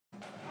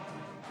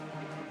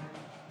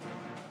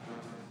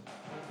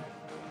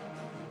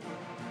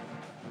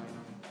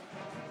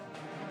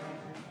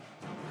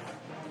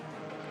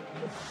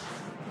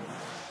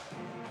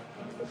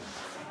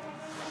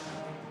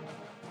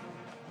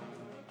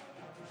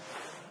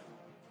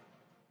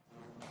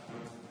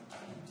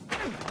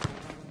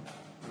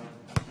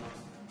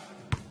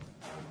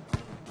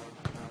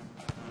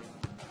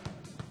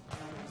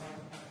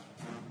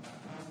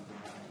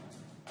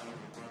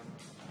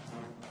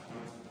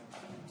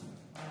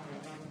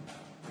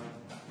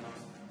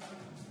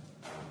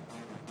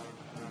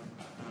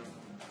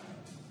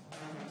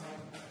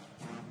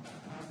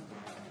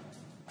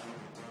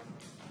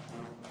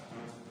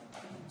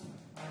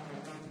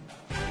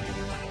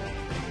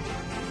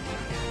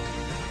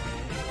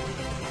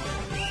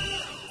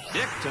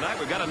Dick, tonight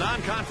we've got a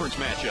non-conference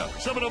matchup.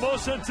 Some of the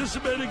most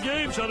anticipated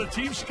games on a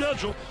team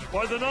schedule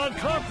are the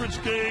non-conference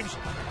games.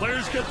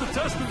 Players get to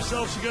test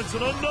themselves against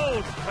an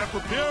unknown and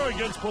prepare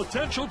against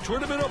potential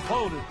tournament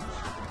opponents.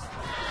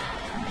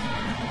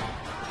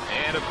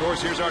 And, of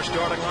course, here's our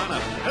starting lineup.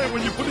 Hey,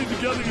 when you're putting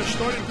together your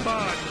starting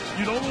five,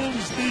 you don't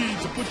always need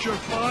to put your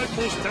five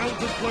most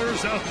talented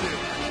players out there.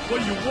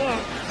 What you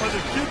want are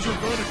the kids who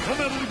are going to come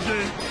out of the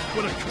game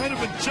with a kind of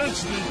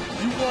intensity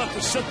you want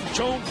to set the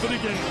tone for the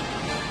game.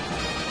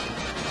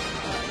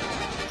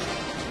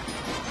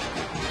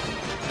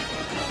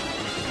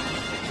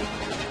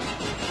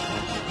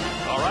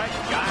 All right,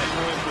 guys,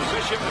 we're in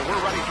position and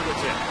we're ready for the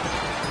tip.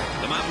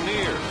 The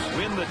Mountaineers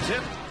win the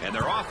tip, and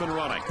they're off and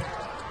running.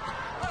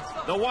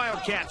 The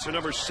Wildcats are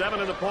number 7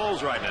 in the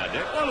polls right now,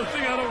 Dick. Well, the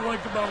thing I don't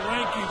like about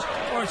rankings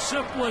are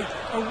simply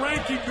a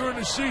ranking during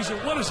the season.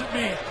 What does it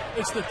mean?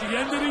 It's at the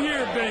end of the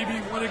year, baby,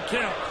 when it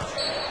counts.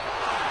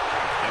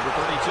 Number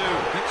 32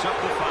 picks up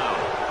the foul.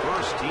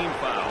 First team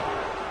foul.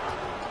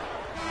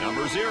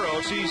 Number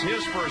 0 sees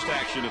his first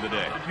action of the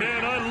day.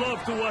 Man, I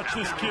love to watch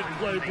this kid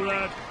play,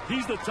 Brad.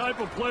 He's the type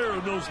of player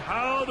who knows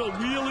how to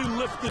really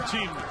lift the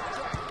team.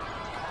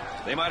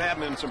 They might have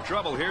him in some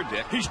trouble here,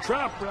 Dick. He's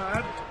trapped,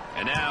 Brad.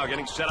 And now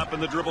getting set up in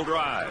the dribble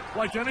drive.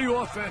 Like any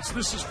offense,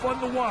 this is fun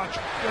to watch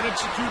when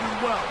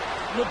executed well.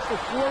 Look for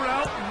 4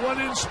 out and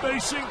 1 in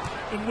spacing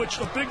in which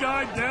the big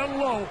guy down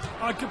low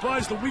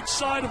occupies the weak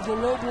side of the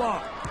low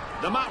block.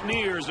 The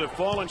Mountaineers have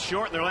fallen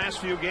short in their last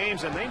few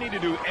games, and they need to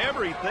do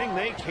everything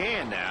they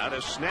can now to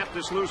snap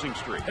this losing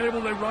streak. Hey,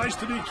 will they rise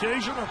to the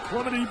occasion or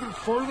plummet even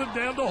further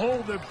down the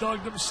hole they've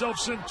dug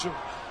themselves into?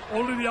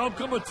 Only the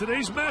outcome of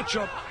today's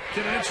matchup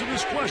can answer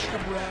this question,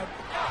 Brad.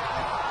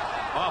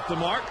 Off the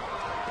mark.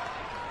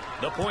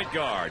 The point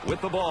guard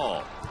with the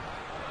ball.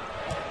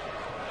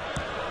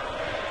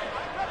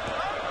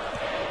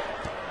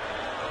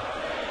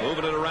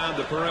 Moving it around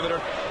the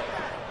perimeter.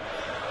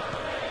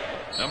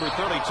 Number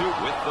 32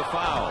 with the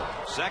foul.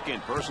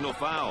 Second personal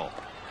foul.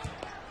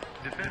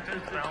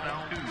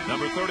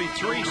 Number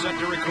 33 set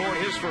to record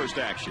his first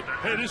action.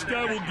 Hey, this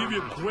guy will give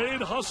you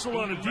great hustle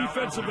on the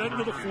defensive end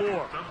of the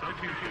floor.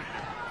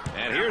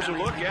 And here's a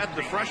look at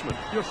the freshman.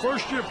 Your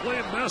first year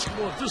playing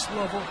basketball at this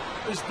level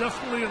is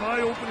definitely an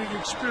eye-opening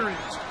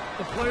experience.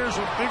 The players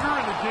are bigger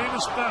and the game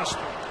is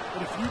faster.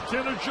 But if you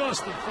can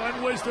adjust and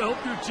find ways to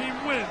help your team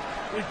win,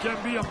 it can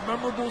be a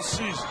memorable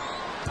season.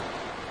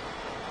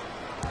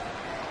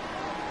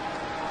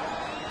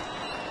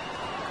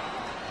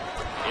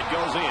 It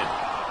goes in.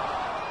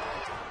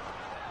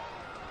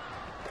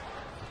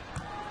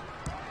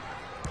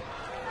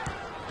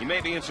 He may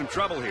be in some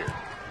trouble here.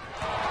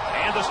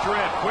 And the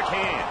strip, quick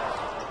hand.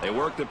 They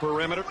work the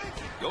perimeter.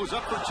 Goes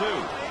up for 2.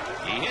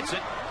 He hits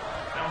it.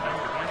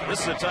 This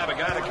is the type of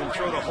guy that can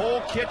throw the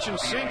whole kitchen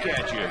sink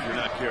at you if you're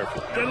not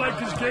careful. They like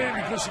his game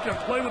because he can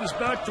play with his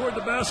back toward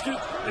the basket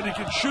and he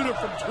can shoot it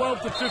from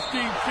 12 to 15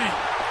 feet.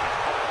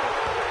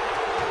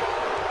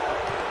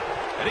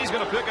 And he's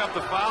going to pick up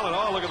the foul, and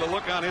oh, look at the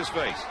look on his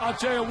face. I'll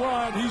tell you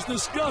what, he's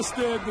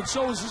disgusted, but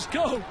so is his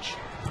coach.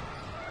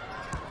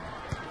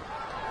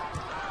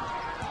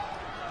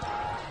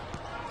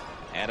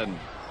 At a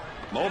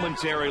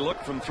momentary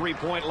look from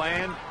three-point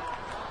land.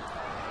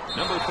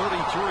 Number 33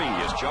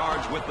 is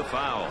charged with the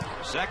foul.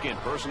 Second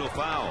personal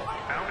foul.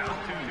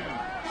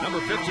 Number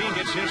 15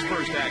 gets his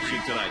first action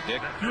tonight,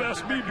 Dick. You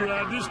ask me,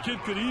 Brad, this kid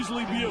could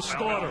easily be a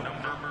starter.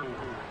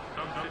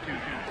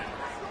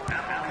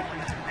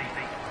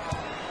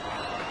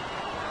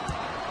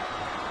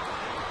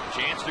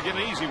 Chance to get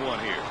an easy one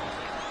here.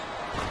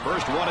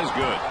 First one is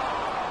good.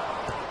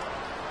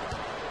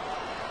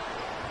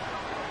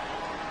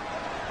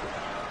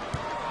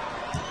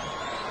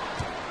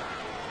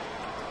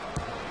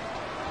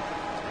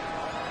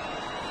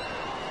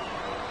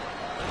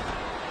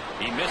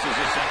 He misses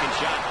his second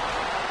shot.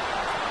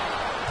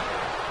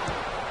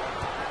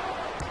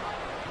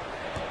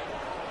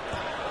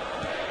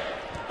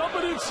 Up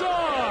and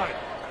inside.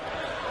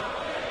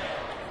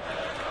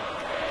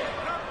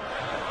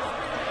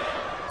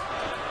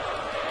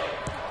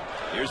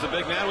 Here's the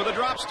big man with a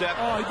drop step.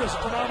 Oh, he does a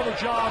phenomenal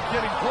job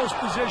getting close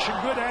position,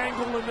 good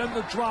angle, and then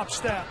the drop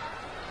step.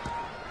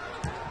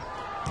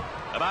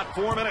 About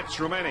 4 minutes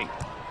remaining.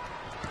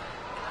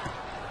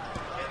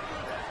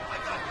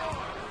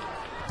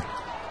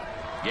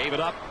 Gave it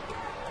up.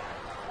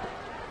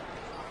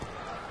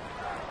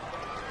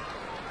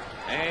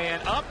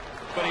 And up,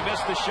 but he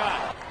missed the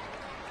shot.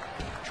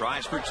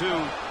 Tries for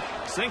two.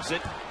 Sinks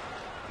it.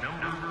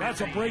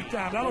 That's a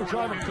breakdown. That'll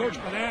drive a coach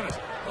bananas.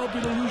 Help you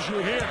to lose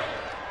your hair.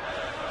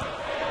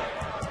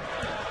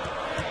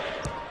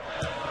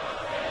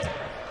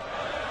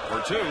 For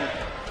two.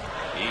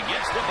 He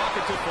gets the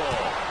bucket to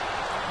fall.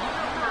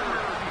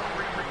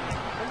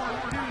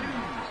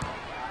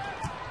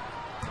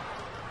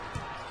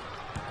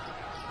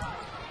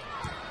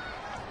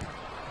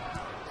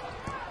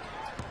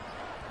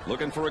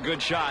 Looking for a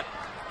good shot.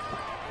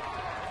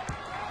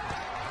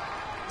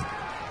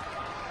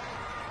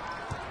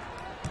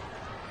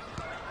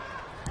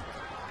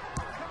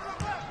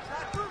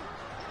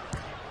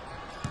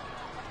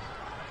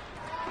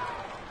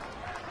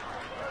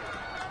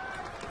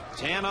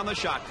 Ten on the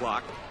shot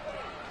clock.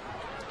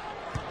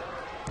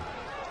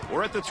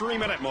 We're at the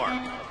 3-minute mark.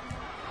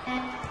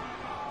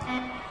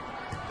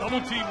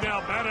 Double team now,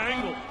 bad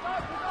angle.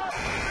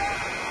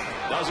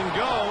 Doesn't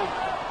go.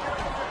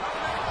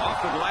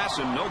 Off the glass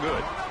and no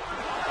good.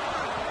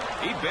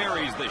 He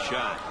buries the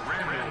shot.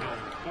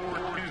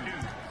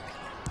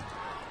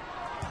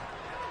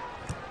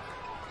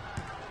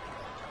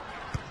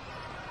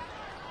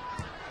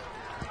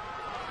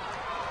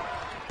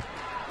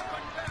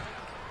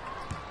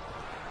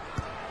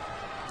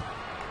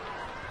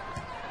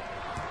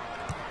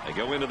 They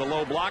go into the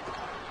low block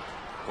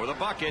for the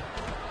bucket.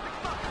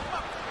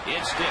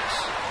 It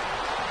sticks.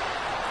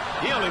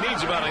 He only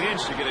needs about an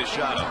inch to get his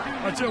shot up.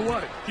 I tell you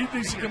what, he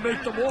thinks he can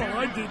make them all.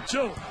 I did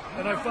too.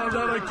 And I found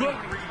out I couldn't.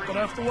 But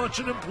after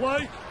watching him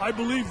play, I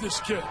believe this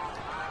kid.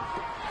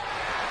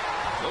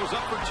 Goes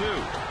up for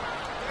two.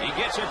 He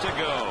gets it to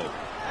go.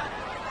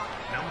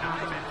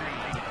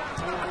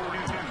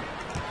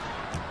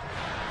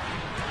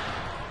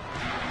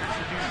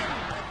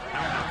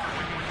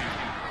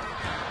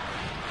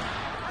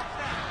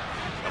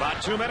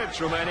 About 2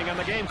 minutes remaining on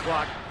the game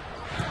clock.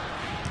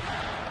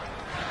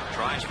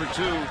 Tries for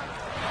two.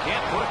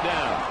 Can't put it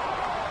down.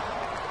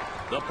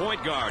 The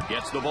point guard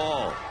gets the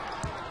ball.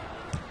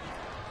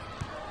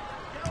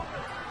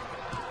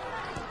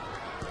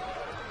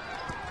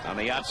 On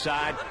the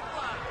outside.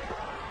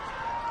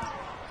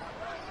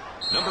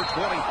 Number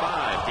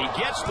 25. He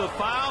gets the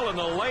foul and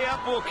the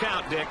layup will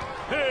count, Dick.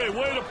 Hey,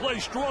 way to play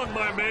strong,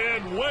 my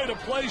man. Way to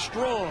play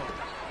strong.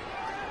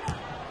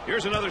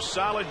 Here's another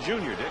solid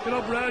junior, Dick. You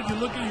know, Brad, you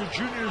look at your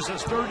juniors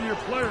as third-year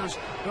players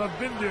who have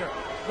been there.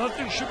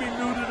 Nothing should be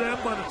new to them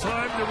by the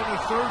time they're in their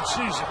third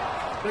season.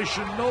 They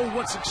should know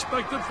what's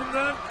expected from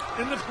them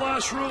in the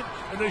classroom,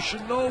 and they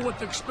should know what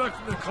to expect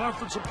from their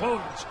conference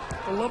opponents.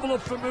 The level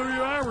of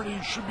familiarity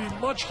should be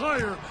much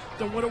higher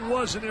than what it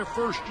was in their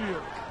first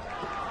year.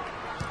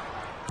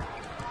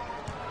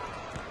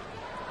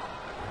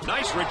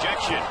 Nice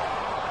rejection.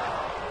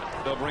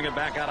 They'll bring it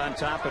back out on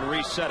top and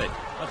reset it.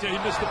 I'll tell you,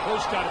 he missed the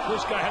post guy. The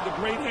post guy had the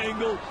great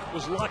angle,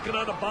 was locking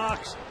on the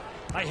box.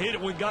 I hate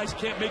it when guys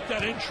can't make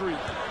that entry.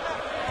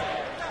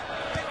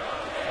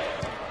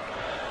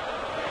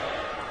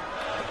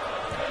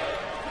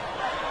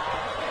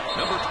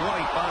 Number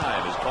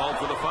 25 is called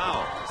for the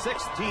foul.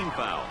 6th team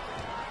foul.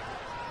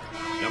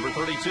 Number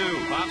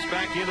 32 pops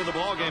back into the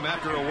ballgame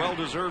after a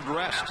well-deserved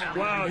rest.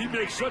 Wow, he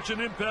makes such an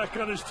impact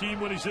on his team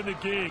when he's in the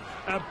game.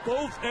 At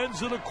both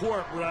ends of the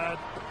court, Brad.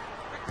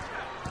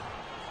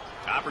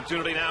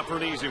 Opportunity now for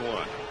an easy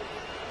one.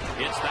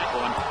 Hits that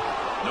one.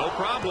 No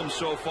problem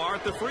so far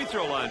at the free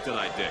throw line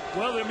tonight, Dick.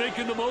 Well, they're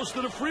making the most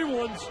of the free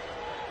ones.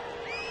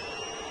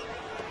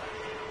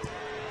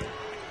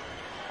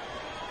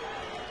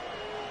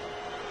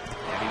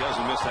 And he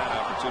doesn't miss that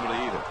opportunity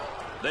either.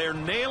 They're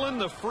nailing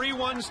the free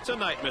ones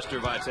tonight, Mr.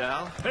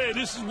 Vitale. Hey,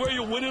 this is where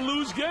you win and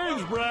lose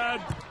games,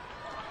 Brad.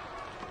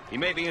 He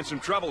may be in some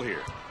trouble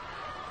here.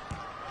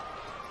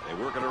 They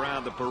work it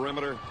around the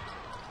perimeter.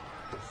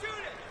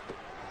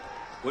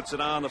 Puts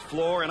it on the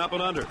floor and up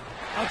and under.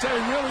 I'll tell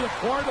you, really a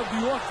part of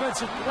the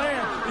offensive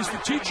plan is to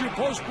teach your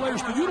post players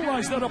to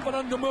utilize that up and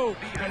under move,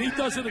 and he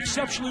does it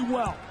exceptionally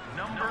well.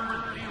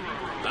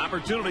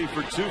 Opportunity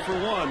for 2 for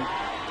 1.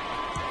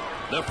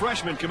 The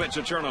freshman commits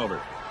a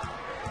turnover.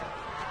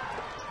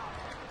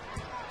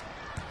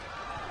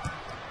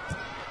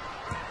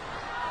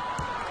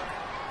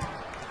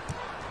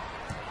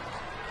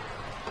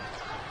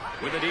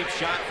 With a deep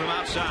shot from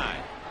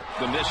outside.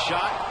 The missed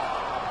shot.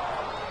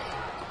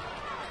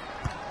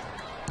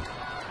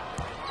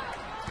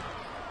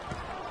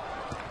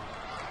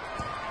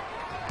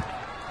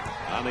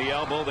 On the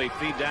elbow, they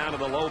feed down to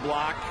the low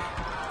block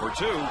for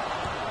 2.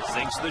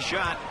 Sinks the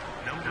shot.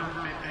 Number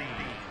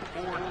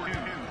 15, 4-2.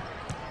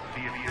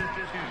 The assist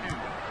is 2.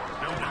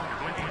 Number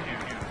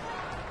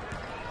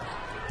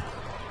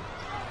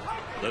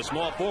 22. The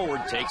small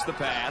forward takes the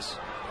pass.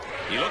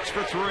 He looks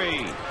for 3.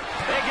 They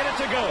get it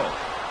to go.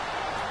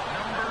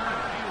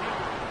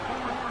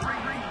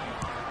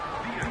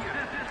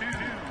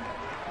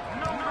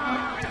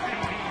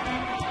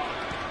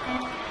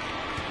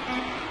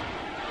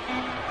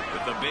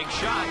 Big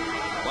shot.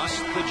 Busts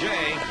the J.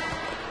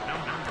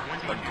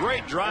 A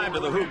great drive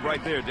to the hoop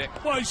right there, Dick.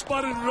 Well, he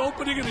spotted an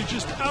opening, and he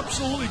just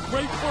absolutely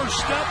great first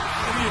step,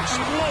 and he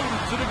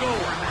exploded to the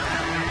goal.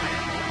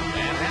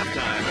 And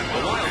halftime.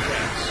 The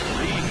Wildcats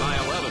lead by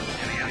 11.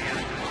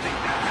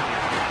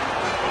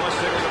 Well, let's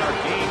take a look at our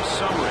game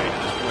summary at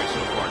this point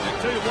so far, Nick.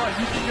 Tell you what,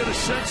 you can get a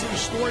sense of the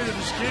story of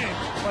this game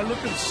by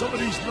looking at some of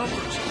these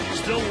numbers.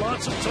 Still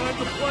lots of time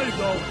to play,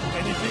 though.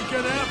 Anything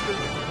can happen.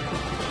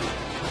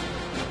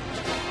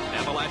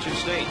 Appalachian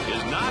State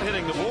is not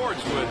hitting the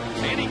boards with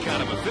any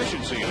kind of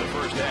efficiency in the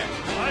first half.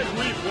 I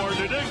agree,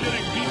 partner. They're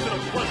getting deep in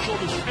the front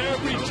shoulders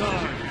every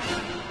time.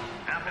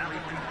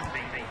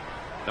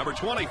 Number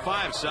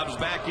 25 subs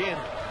back in.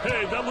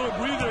 Hey, that little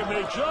breather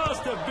may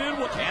just have been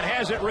what... And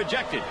has it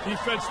rejected.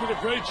 Defense did a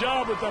great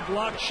job with that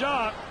blocked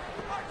shot.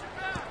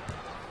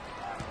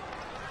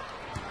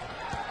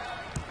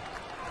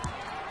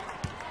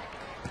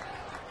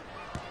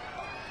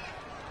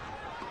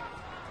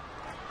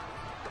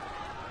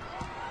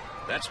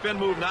 That spin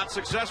move not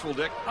successful,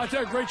 Dick. I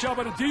tell you, great job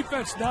by the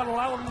defense, not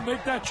allowing them to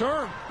make that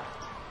turn.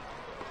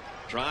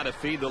 Trying to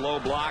feed the low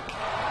block.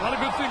 A lot of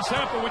good things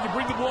happen when you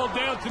bring the ball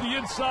down to the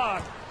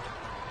inside.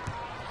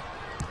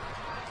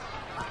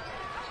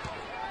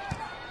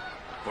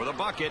 For the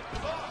bucket.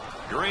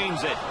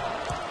 Drains it.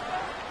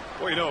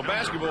 Well, you know,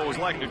 basketball is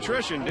like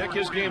nutrition, Dick.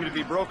 His game to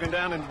be broken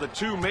down into the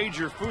two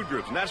major food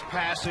groups, and that's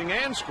passing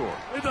and scoring.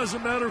 It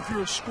doesn't matter if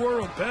you're a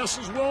scorer who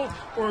passes well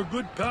or a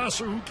good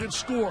passer who can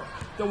score.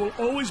 There will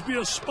always be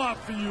a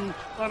spot for you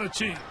on a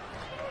team.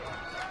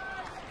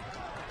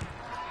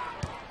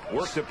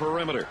 Work the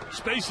perimeter.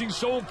 Spacing's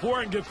so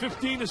important. Get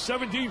 15 to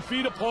 17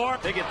 feet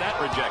apart. They get that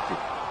rejected.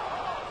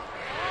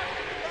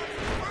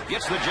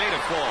 Gets the J to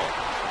fall.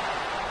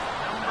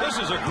 This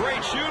is a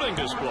great shooting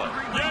display.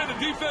 Yeah,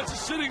 the defense is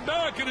sitting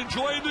back and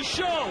enjoying the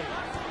show.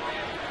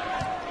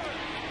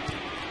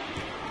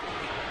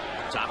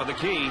 Top of the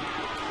key.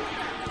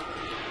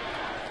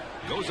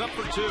 Goes up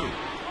for two.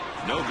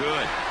 No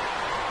good.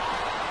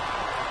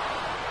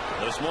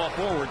 The small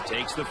forward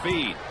takes the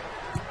feed.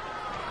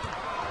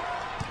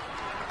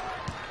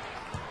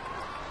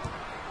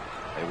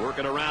 They work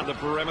it around the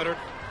perimeter.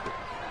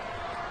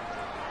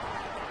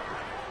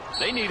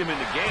 They need him in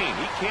the game.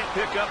 He can't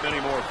pick up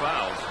any more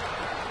fouls.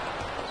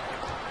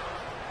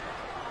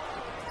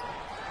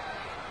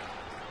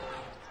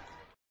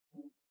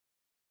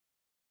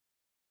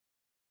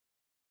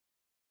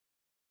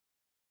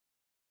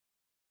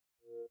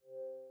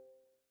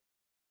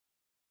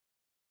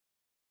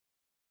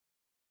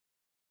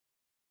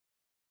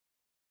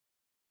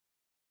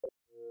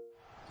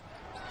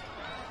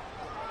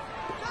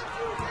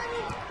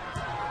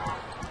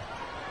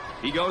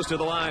 He goes to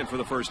the line for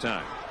the first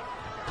time.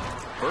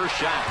 First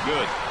shot,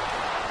 good.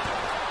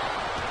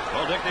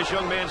 Well, Dick, this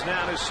young man's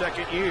now in his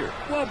second year.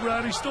 Well,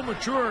 Brad, he's still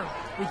mature.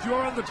 With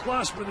your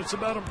underclassmen, it's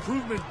about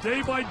improvement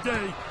day by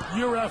day,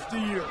 year after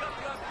year.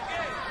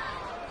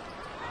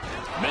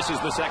 Misses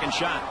the second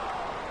shot.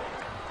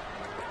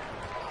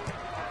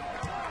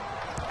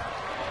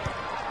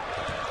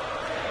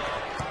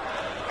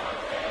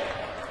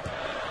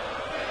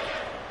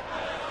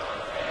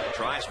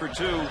 Tries for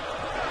two.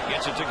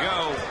 Gets it to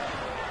go.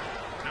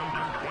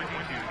 Number 22,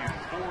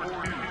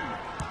 4-2.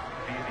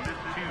 The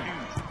assist to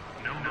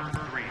number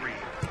 3.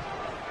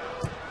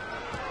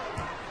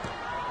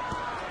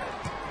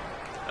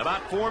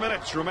 About 4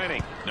 minutes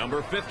remaining.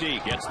 Number 50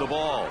 gets the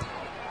ball.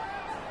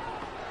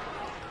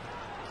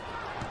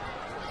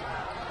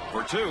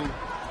 For two.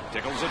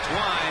 Tickles a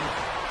twine.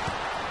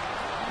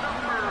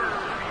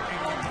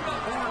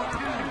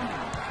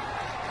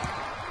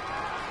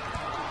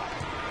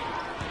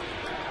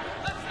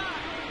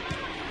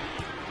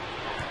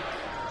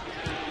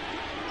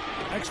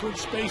 Excellent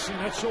spacing.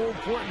 That's so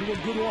important to a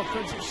good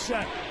offensive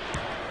set.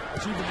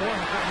 It's even more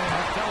important to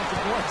have talented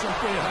guards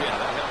like they have. Yeah,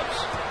 that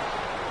helps.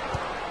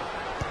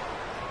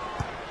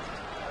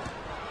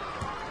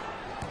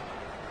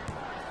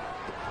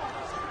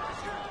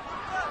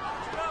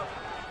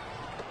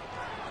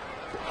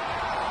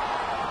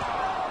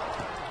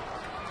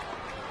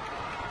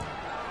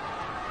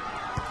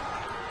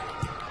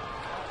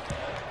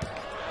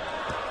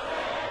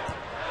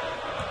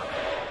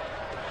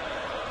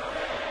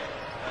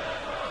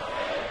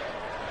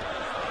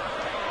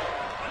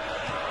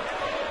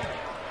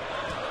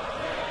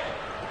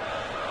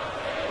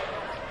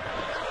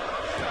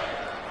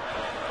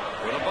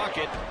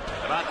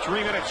 About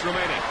 3 minutes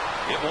remaining.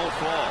 It won't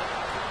fall.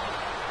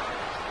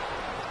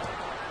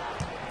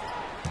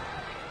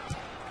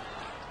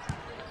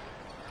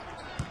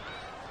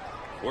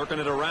 Working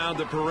it around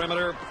the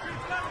perimeter.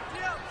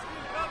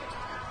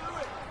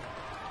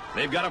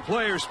 They've got a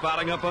player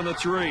spotting up on the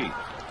three.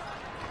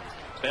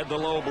 Fed the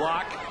low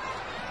block.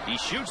 He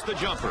shoots the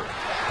jumper.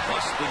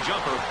 Busts the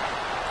jumper.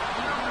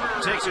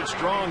 Takes it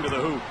strong to the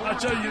hoop. I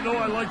tell you,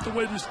 I like the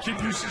way this kid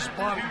uses his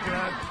body,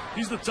 Brad.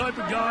 He's the type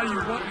of guy you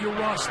want in your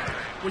roster.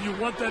 When you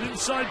want that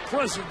inside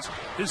presence,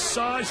 his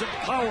size and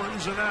power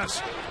is an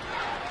asset.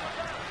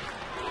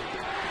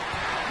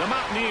 The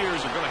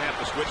Mountaineers are going to have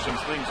to switch some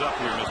things up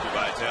here, Mr.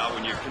 Vitale.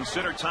 When you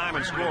consider time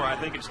and score, I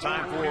think it's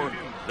time for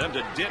them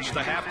to ditch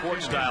the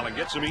half-court style and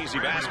get some easy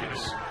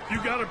baskets.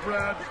 You got it,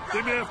 Brad.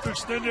 They may have to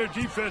extend their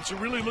defense and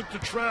really look to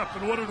trap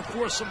in order to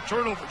force some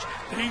turnovers.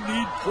 They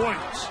need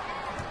points.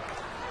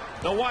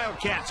 The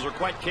Wildcats are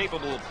quite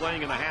capable of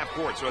playing in the half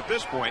court, so at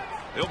this point,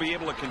 they'll be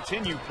able to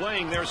continue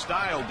playing their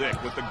style,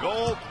 Dick, with the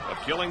goal of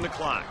killing the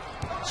clock.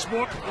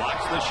 Smart.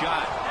 Blocks the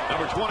shot.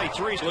 Number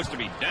 23 looks to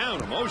be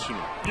down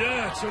emotionally.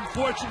 Yeah, it's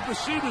unfortunate to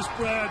see this,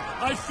 Brad.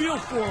 I feel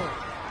for him.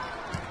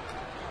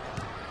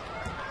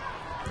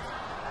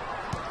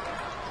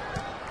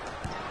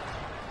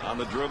 On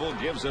the dribble,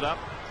 gives it up.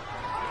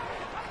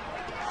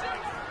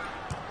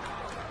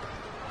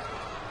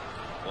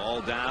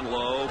 Ball down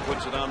low,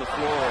 puts it on the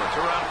floor. It's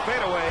around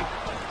fadeaway.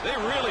 They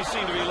really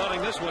seem to be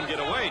letting this one get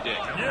away, Dick.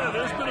 Yeah,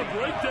 there's been a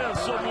breakdown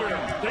somewhere.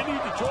 They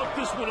need to talk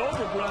this one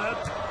over, Brad.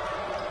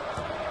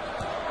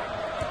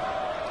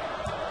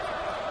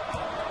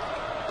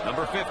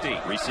 Number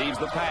 50 receives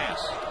the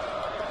pass.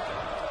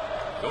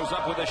 Goes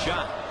up with a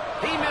shot.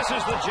 He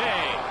misses the J.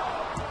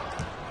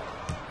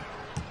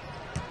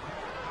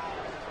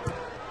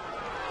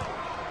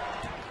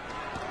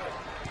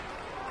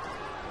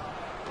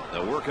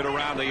 They'll work it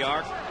around the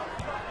arc.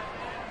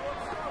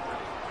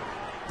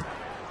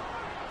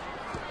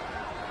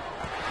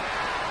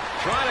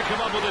 Trying to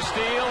come up with a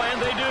steal,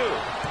 and they do.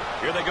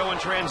 Here they go in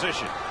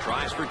transition.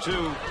 Tries for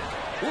two.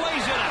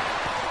 Lays it up.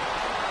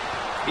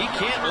 He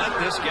can't let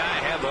this guy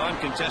have the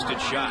uncontested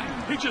shot.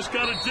 He just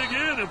got to dig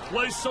in and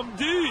play some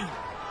D.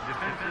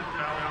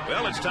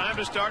 Well, it's time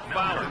to start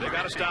fouling. They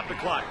got to stop the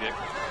clock, Dick.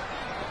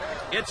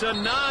 It's a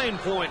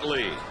 9-point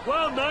lead.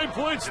 Well, 9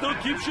 points still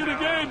keeps you in the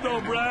game,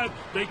 though, Brad.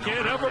 They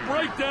can't have a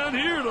breakdown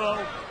here,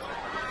 though.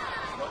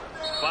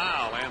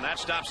 Foul, and that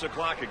stops the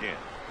clock again.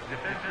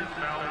 Defensive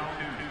foul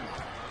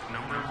two,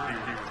 number 0.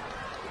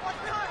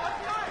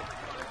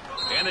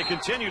 And they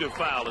continue to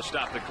foul to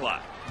stop the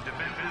clock.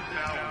 Defensive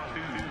foul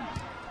two,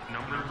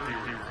 number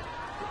 0.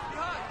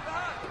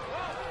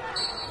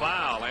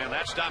 Foul, and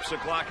that stops the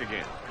clock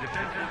again.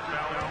 Defensive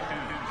foul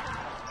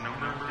two,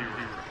 number 0.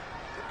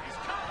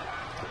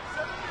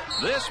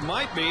 This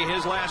might be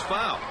his last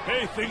foul.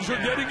 Hey, things are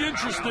getting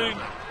interesting.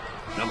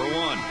 Number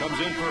 1 comes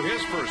in for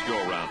his first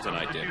go-around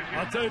tonight, Dick.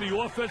 I'll tell you, the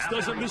offense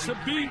doesn't miss a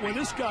beat when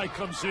this guy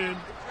comes in.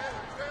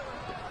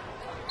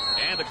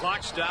 And the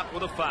clock stopped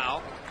with a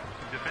foul.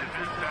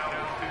 Defensive foul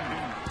two,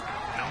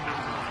 number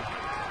 1.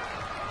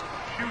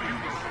 Shooting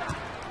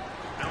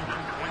number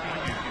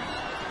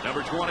 22.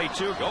 Number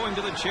 22 going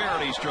to the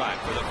charity stripe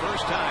for the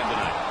first time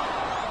tonight.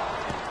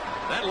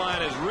 That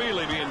line is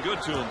really being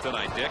good to him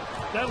tonight, Dick.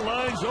 That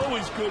line's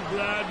always good,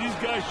 Brad. These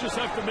guys just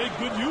have to make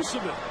good use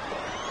of it.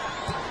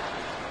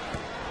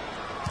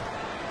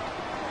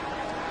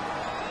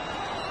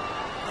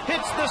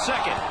 Hits the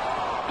second.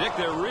 Dick,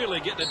 they're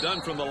really getting it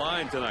done from the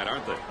line tonight,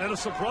 aren't they? And a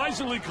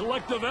surprisingly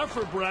collective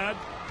effort, Brad.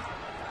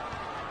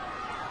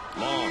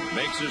 Long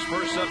makes his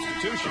first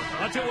substitution.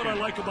 I'll tell you what I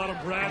like about him,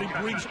 Brad. He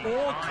brings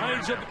all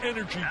kinds of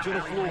energy to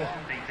the floor.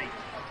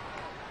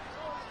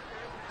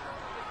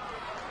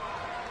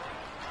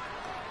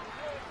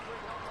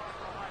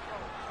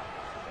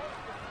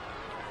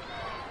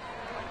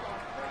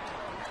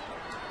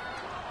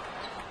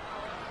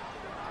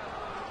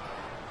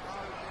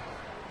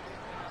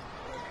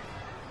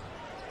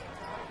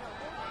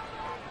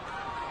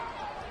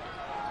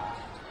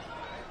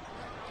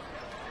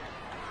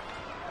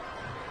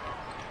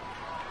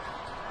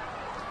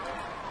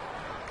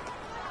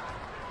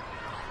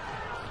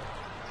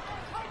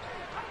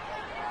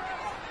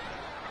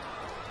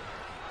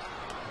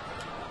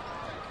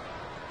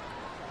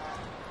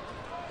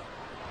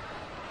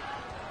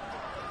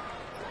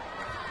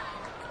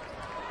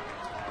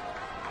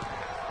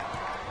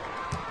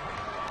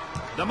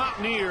 The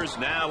Mountaineers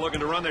now looking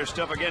to run their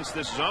stuff against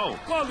this zone.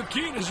 Well, the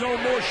key to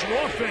zone motion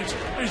offense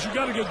is you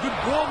got to get good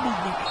ball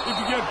movement. If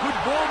you get good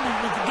ball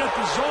movement to get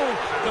the zone,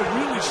 they'll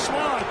really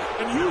slide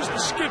and use the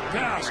skip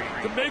pass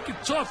to make it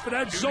tough for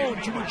that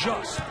zone to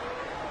adjust.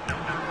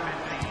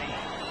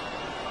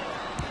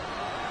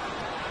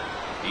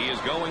 He is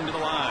going to the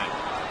line.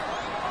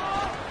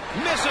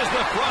 Misses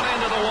the front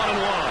end of the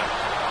 1-and-1.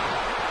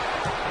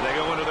 They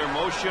go into their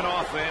motion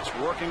offense,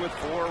 working with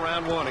 4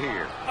 around 1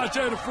 here. I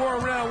tell you, the 4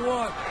 around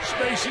 1,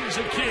 spacing's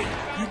a key.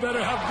 You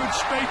better have good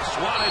space.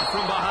 Swatted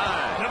from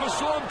behind. Never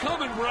saw him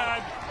coming,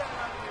 Brad.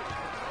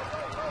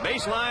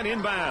 Baseline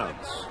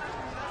inbounds.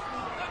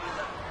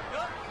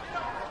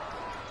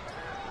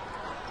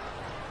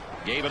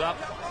 Gave it up.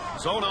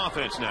 Zone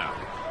offense now.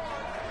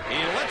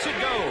 He lets it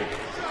go.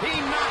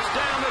 He knocks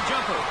down the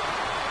jumper.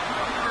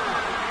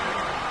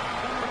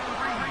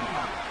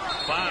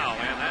 Foul,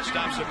 and that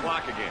stops the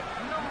clock again.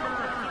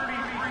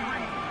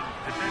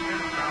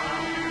 Defensive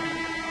foul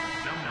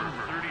number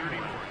 34.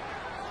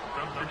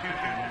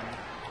 Substitution,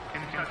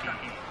 Kentucky.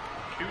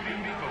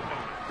 Shooting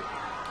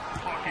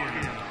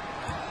Hawkins.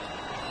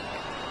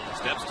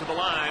 Steps to the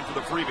line for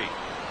the freebie.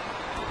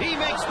 He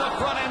makes the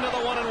front end of the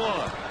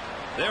 1-and-1.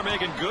 They're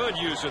making good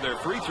use of their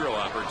free throw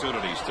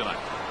opportunities tonight.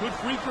 Good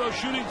free throw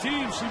shooting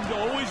teams seem to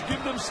always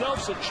give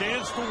themselves a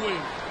chance to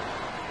win.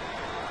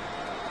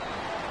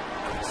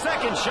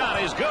 Second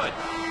shot is good.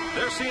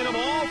 They're seeing them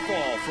all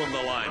fall from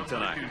the line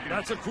tonight.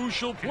 That's a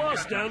crucial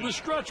plus down the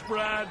stretch,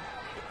 Brad.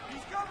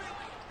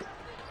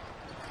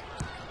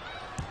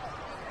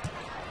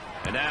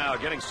 And now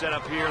getting set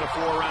up here in a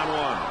 4-round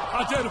one.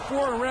 I'll tell you, the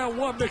 4-round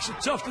one makes it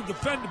tough to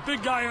defend the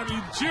big guy on the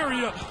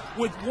interior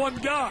with one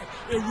guy.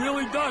 It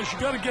really does. You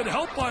got to get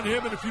help on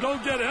him, and if you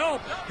don't get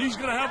help, he's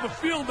going to have a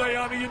field day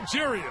on the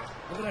interior.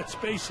 Look at that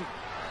spacing.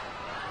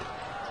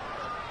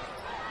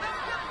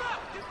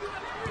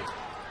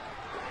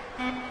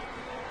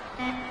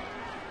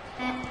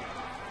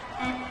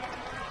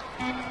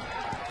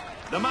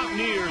 The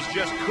Mountaineers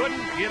just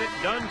couldn't get it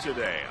done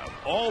today. Of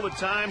all the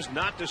times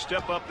not to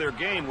step up their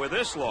game with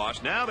this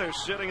loss, now they're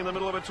sitting in the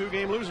middle of a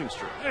 2-game losing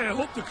streak. Hey, I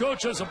hope the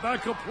coach has a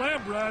backup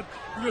plan, Brad,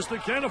 because they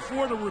can't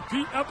afford a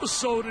repeat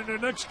episode in their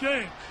next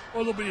game,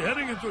 or they'll be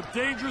heading into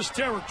dangerous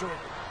territory.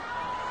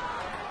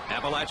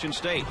 Appalachian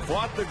State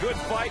fought the good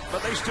fight,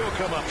 but they still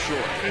come up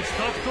short. It's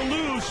tough to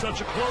lose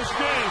such a close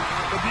game,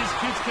 but these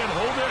kids can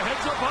hold their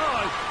heads up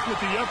high with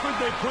the effort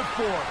they put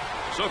forth.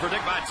 So for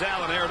Dick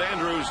Vitale and Aaron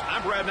Andrews,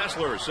 I'm Brad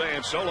Nessler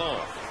saying so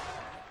long.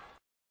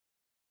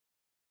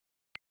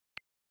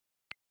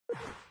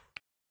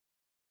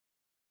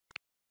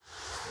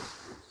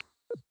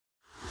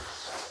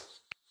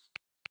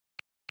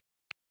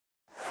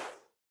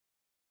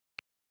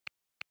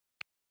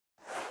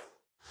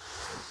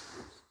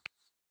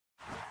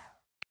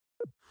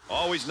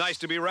 Always nice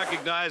to be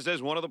recognized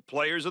as one of the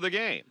players of the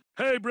game.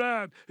 Hey,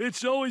 Brad,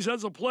 it's always,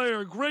 as a player,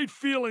 a great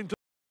feeling to